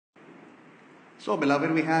So,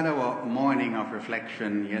 beloved, we had our morning of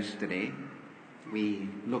reflection yesterday. We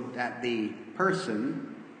looked at the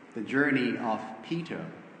person, the journey of Peter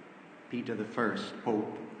the first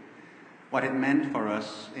Pope, what it meant for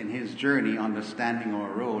us in his journey, understanding our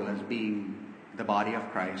role as being the body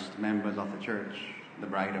of Christ, members of the church, the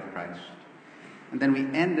bride of Christ. And then we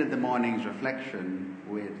ended the morning's reflection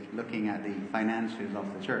with looking at the finances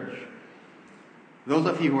of the church. Those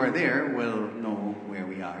of you who are there will know where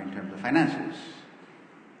we are in terms of finances.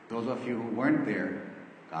 Those of you who weren't there,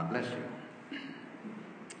 God bless you.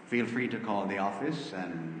 Feel free to call the office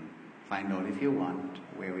and find out if you want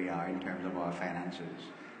where we are in terms of our finances.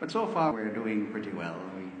 But so far we're doing pretty well.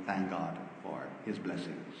 We thank God for his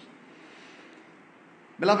blessings.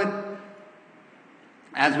 Beloved,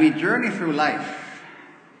 as we journey through life,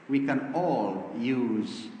 we can all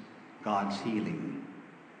use God's healing,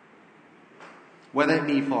 whether it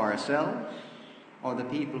be for ourselves or the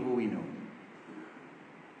people who we know.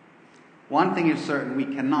 One thing is certain, we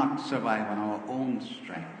cannot survive on our own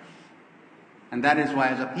strength. And that is why,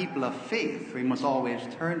 as a people of faith, we must always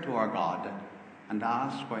turn to our God and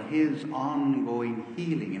ask for his ongoing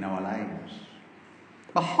healing in our lives.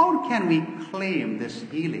 But how can we claim this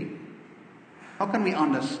healing? How can we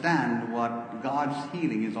understand what God's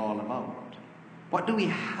healing is all about? What do we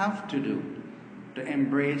have to do to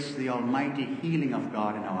embrace the almighty healing of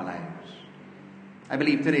God in our lives? I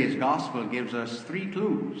believe today's gospel gives us 3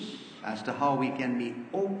 clues as to how we can be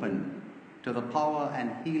open to the power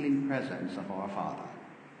and healing presence of our Father.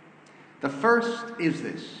 The first is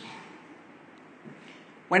this: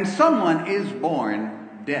 when someone is born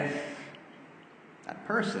deaf, that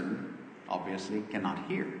person obviously cannot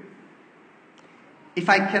hear. If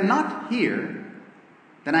I cannot hear,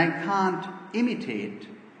 then I can't imitate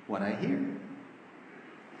what I hear.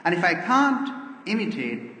 And if I can't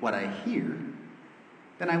imitate what I hear,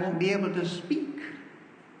 then I won't be able to speak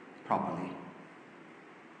properly.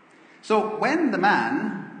 So when the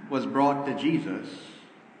man was brought to Jesus,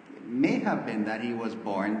 it may have been that he was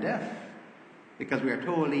born deaf, because we are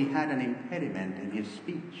told he had an impediment in his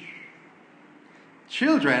speech.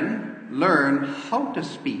 Children learn how to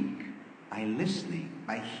speak by listening,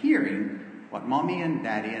 by hearing what mommy and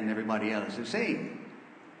daddy and everybody else is saying.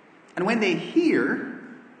 And when they hear,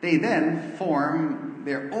 they then form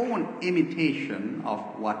their own imitation of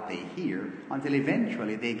what they hear until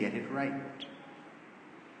eventually they get it right.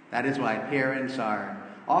 That is why parents are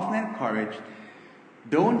often encouraged,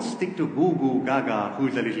 don't stick to goo goo gaga,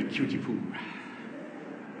 who's a little cutie poo.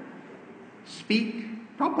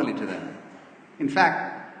 Speak properly to them. In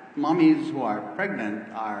fact, mommies who are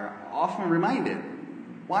pregnant are often reminded,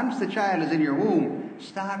 once the child is in your womb,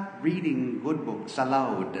 start reading good books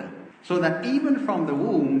aloud, so that even from the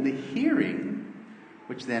womb, the hearing,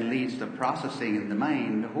 which then leads to processing in the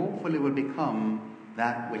mind, hopefully will become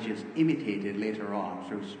that which is imitated later on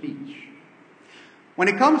through speech. When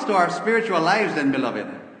it comes to our spiritual lives then, beloved,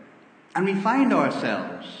 and we find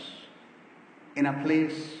ourselves in a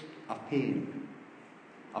place of pain,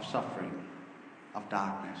 of suffering, of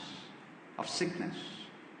darkness, of sickness,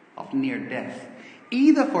 of near death,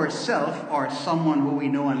 either for self or someone who we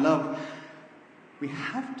know and love, we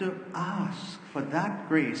have to ask for that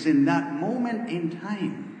grace in that moment in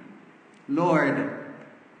time. Lord,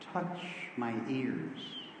 touch my ears.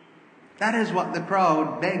 That is what the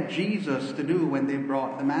crowd begged Jesus to do when they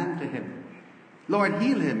brought the man to him. Lord,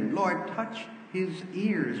 heal him. Lord, touch his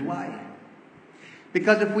ears. Why?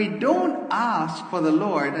 Because if we don't ask for the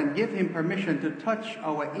Lord and give him permission to touch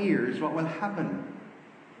our ears, what will happen?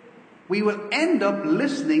 We will end up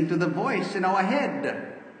listening to the voice in our head.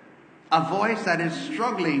 A voice that is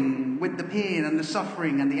struggling with the pain and the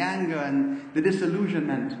suffering and the anger and the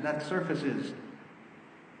disillusionment that surfaces.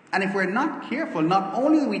 And if we're not careful, not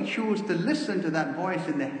only do we choose to listen to that voice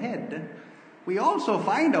in the head, we also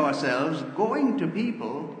find ourselves going to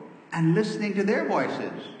people and listening to their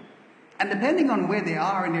voices. And depending on where they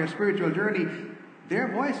are in their spiritual journey, their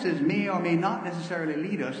voices may or may not necessarily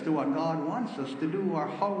lead us to what God wants us to do or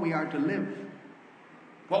how we are to live.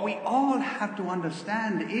 What we all have to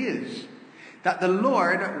understand is that the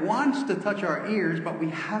Lord wants to touch our ears, but we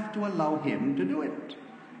have to allow him to do it.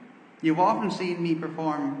 You've often seen me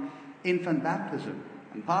perform infant baptism,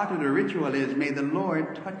 and part of the ritual is, may the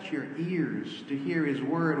Lord touch your ears to hear his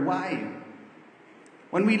word. Why?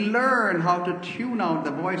 When we learn how to tune out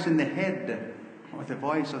the voice in the head or the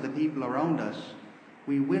voice of the people around us,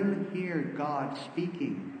 we will hear God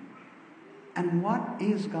speaking. And what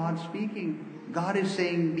is God speaking? God is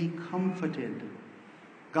saying, be comforted.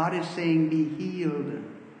 God is saying, be healed.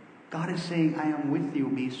 God is saying, I am with you,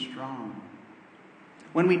 be strong.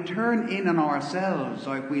 When we turn in on ourselves,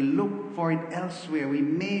 or if we look for it elsewhere, we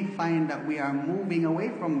may find that we are moving away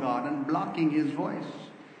from God and blocking His voice.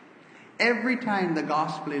 Every time the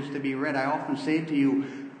gospel is to be read, I often say to you,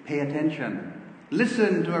 pay attention.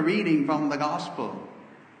 Listen to a reading from the gospel.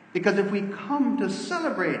 Because if we come to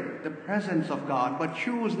celebrate the presence of God, but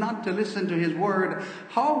choose not to listen to His word,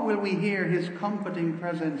 how will we hear His comforting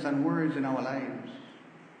presence and words in our lives?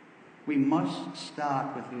 We must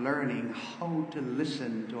start with learning how to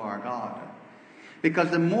listen to our God. Because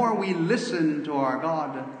the more we listen to our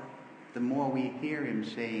God, the more we hear Him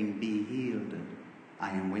saying, be healed, I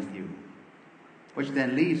am with you. Which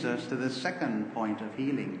then leads us to the second point of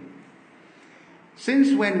healing.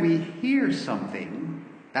 Since when we hear something,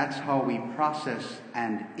 that's how we process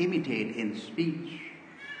and imitate in speech.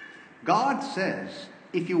 God says,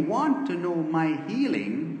 if you want to know my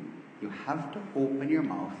healing, you have to open your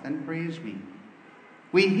mouth and praise me.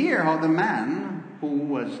 We hear how the man who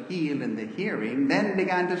was healed in the hearing then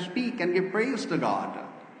began to speak and give praise to God.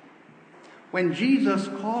 When Jesus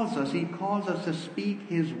calls us, He calls us to speak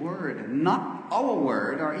His word, not our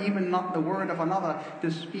word, or even not the word of another,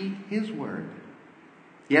 to speak His word.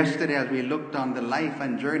 Yesterday, as we looked on the life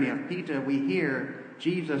and journey of Peter, we hear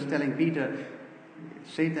Jesus telling Peter,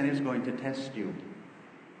 Satan is going to test you,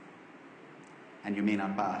 and you may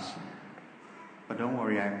not pass. But don't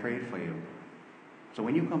worry, I prayed for you. So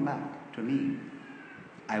when you come back to me,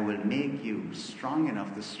 I will make you strong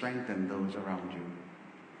enough to strengthen those around you.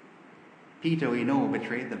 Peter, we know,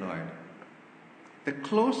 betrayed the Lord. The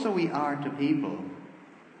closer we are to people,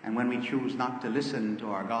 and when we choose not to listen to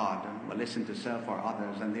our God, or listen to self or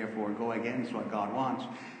others, and therefore go against what God wants,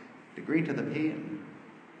 the greater the pain.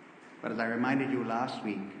 But as I reminded you last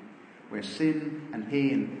week, where sin and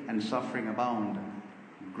pain and suffering abound,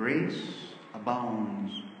 grace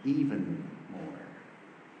abounds even more.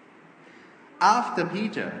 After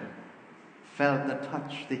Peter felt the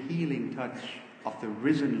touch, the healing touch of the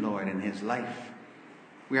risen Lord in his life,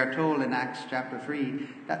 we are told in Acts chapter 3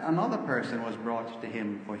 that another person was brought to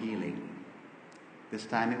him for healing. This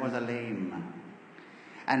time it was a lame man.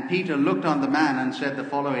 And Peter looked on the man and said the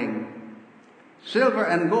following, silver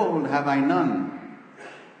and gold have I none,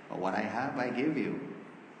 but what I have I give you.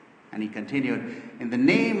 And he continued, in the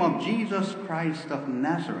name of Jesus Christ of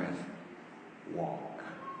Nazareth, walk.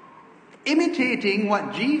 Imitating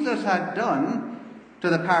what Jesus had done to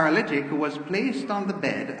the paralytic who was placed on the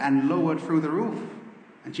bed and lowered through the roof.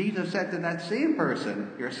 And Jesus said to that same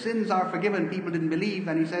person, your sins are forgiven. People didn't believe.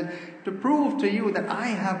 And he said, to prove to you that I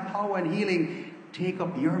have power and healing, take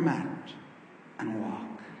up your mat and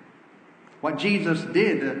walk. What Jesus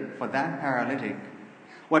did for that paralytic,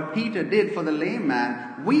 what Peter did for the lame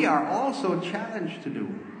man, we are also challenged to do.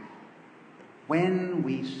 When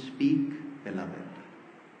we speak, beloved,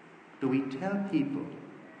 do we tell people,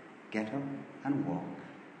 get up and walk?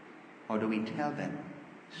 Or do we tell them,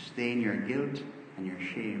 stay in your guilt and your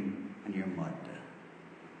shame and your mud?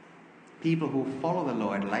 People who follow the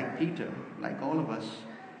Lord, like Peter, like all of us,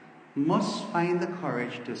 must find the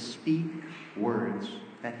courage to speak words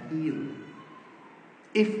that heal.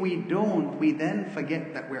 If we don't, we then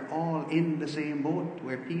forget that we're all in the same boat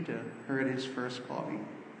where Peter heard his first calling.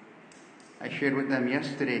 I shared with them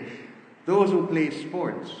yesterday, those who play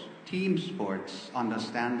sports, team sports,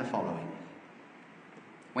 understand the following.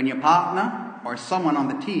 When your partner or someone on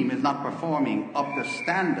the team is not performing up to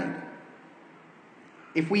standard,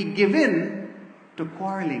 if we give in to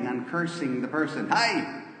quarreling and cursing the person,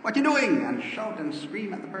 "Hi, what you doing?" and shout and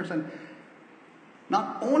scream at the person,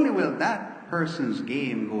 not only will that person's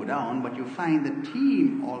game go down, but you find the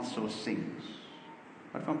team also sinks.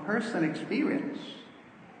 But from personal experience,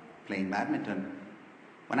 playing badminton,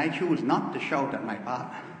 when I choose not to shout at my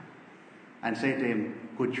partner and say to him,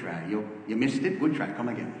 good try, you missed it, good try, come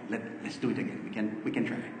again, let's do it again, we can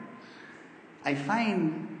try.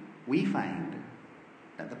 We find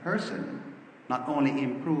that the person not only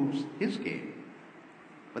improves his game,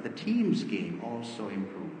 but the team's game also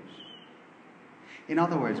improves. In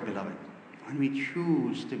other words, beloved, when we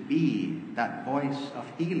choose to be that voice of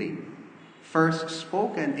healing, first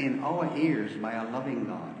spoken in our ears by a loving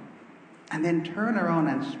God, and then turn around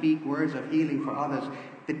and speak words of healing for others,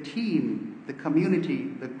 the team, the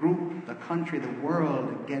community, the group, the country, the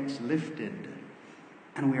world gets lifted.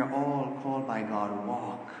 And we are all called by God,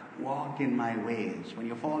 walk in my ways. When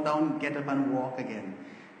you fall down, get up and walk again,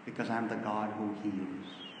 because I'm the God who heals.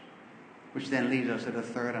 Which then leads us to the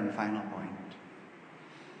third and final point.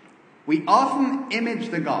 We often image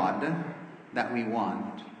the God that we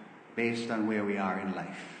want based on where we are in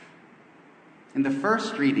life. In the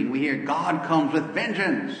first reading, we hear God comes with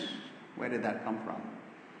vengeance. Where did that come from?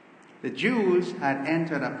 The Jews had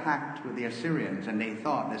entered a pact with the Assyrians, and they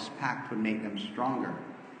thought this pact would make them stronger.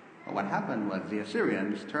 But what happened was the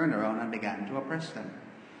Assyrians turned around and began to oppress them.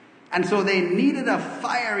 And so they needed a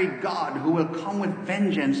fiery God who will come with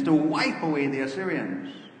vengeance to wipe away the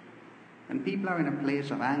Assyrians. When people are in a place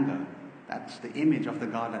of anger, that's the image of the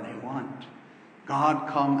God that they want. God,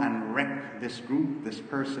 come and wreck this group, this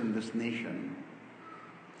person, this nation.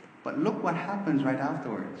 But look what happens right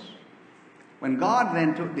afterwards. When God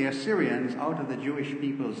then took the Assyrians out of the Jewish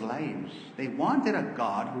people's lives, they wanted a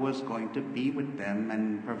God who was going to be with them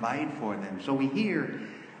and provide for them. So we hear,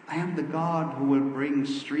 I am the God who will bring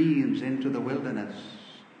streams into the wilderness.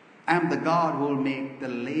 I am the God who will make the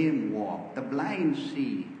lame walk, the blind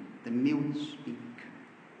see, the mute speak.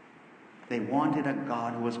 They wanted a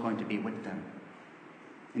God who was going to be with them.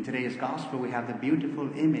 In today's gospel, we have the beautiful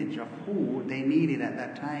image of who they needed at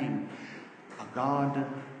that time. A God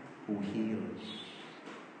who heals.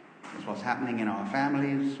 It's what's happening in our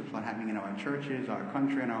families, it's what's happening in our churches, our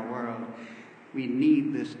country, and our world. We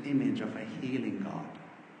need this image of a healing God.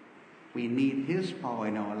 We need His power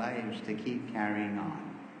in our lives to keep carrying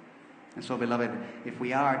on. And so, beloved, if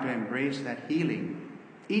we are to embrace that healing,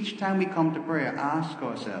 each time we come to prayer, ask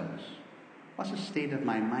ourselves, what's the state of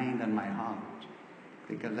my mind and my heart?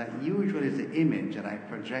 Because that usually is the image that I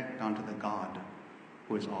project onto the God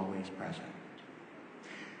who is always present.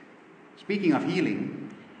 Speaking of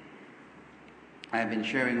healing, I have been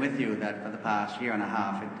sharing with you that for the past year and a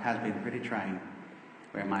half, it has been pretty trying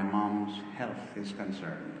where my mom's health is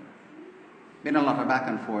concerned. Been a lot of back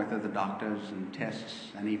and forth with the doctors and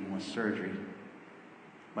tests and even with surgery.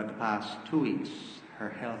 But the past 2 weeks, her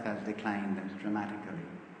health has declined dramatically.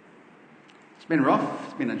 It's been rough,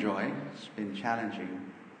 it's been a joy, it's been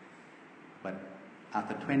challenging. But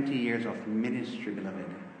after 20 years of ministry, beloved,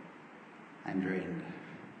 I'm drained.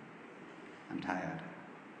 I'm tired.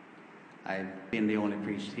 I've been the only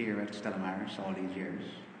priest here at Stella Maris all these years.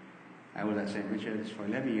 I was at St. Richard's for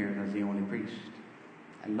 11 years as the only priest.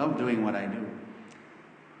 I love doing what I do.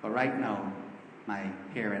 But right now, my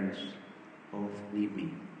parents both need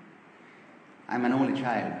me. I'm an only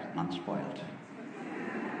child, not spoiled.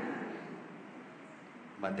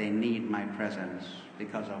 But they need my presence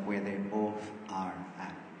because of where they both are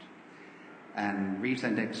at. And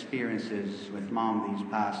recent experiences with Mom these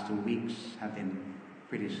past 2 weeks have been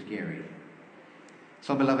pretty scary.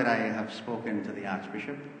 So, beloved, I have spoken to the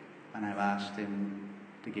Archbishop and I've asked him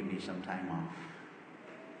to give me some time off.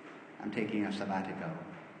 I'm taking a sabbatical.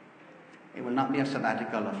 It will not be a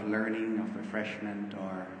sabbatical of learning, of refreshment,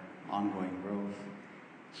 or ongoing growth.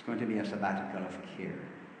 It's going to be a sabbatical of care.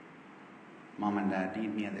 Mom and Dad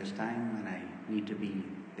need me at this time, and I need to be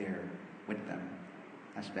there with them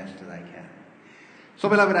as best as I can. So,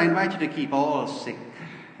 beloved, I invite you to keep all sick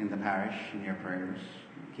in the parish in your prayers.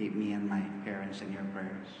 Keep me and my parents in your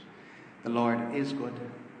prayers. The Lord is good.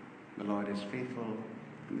 The Lord is faithful.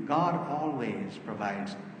 God always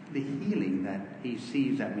provides the healing that He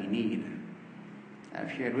sees that we need.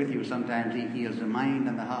 I've shared with you, sometimes He heals the mind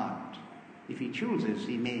and the heart. If He chooses,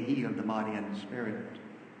 He may heal the body and the spirit.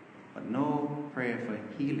 But no prayer for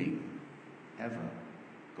healing ever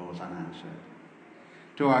goes unanswered.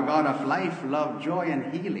 To our God of life, love, joy,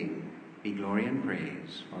 and healing be glory and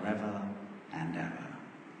praise forever and ever.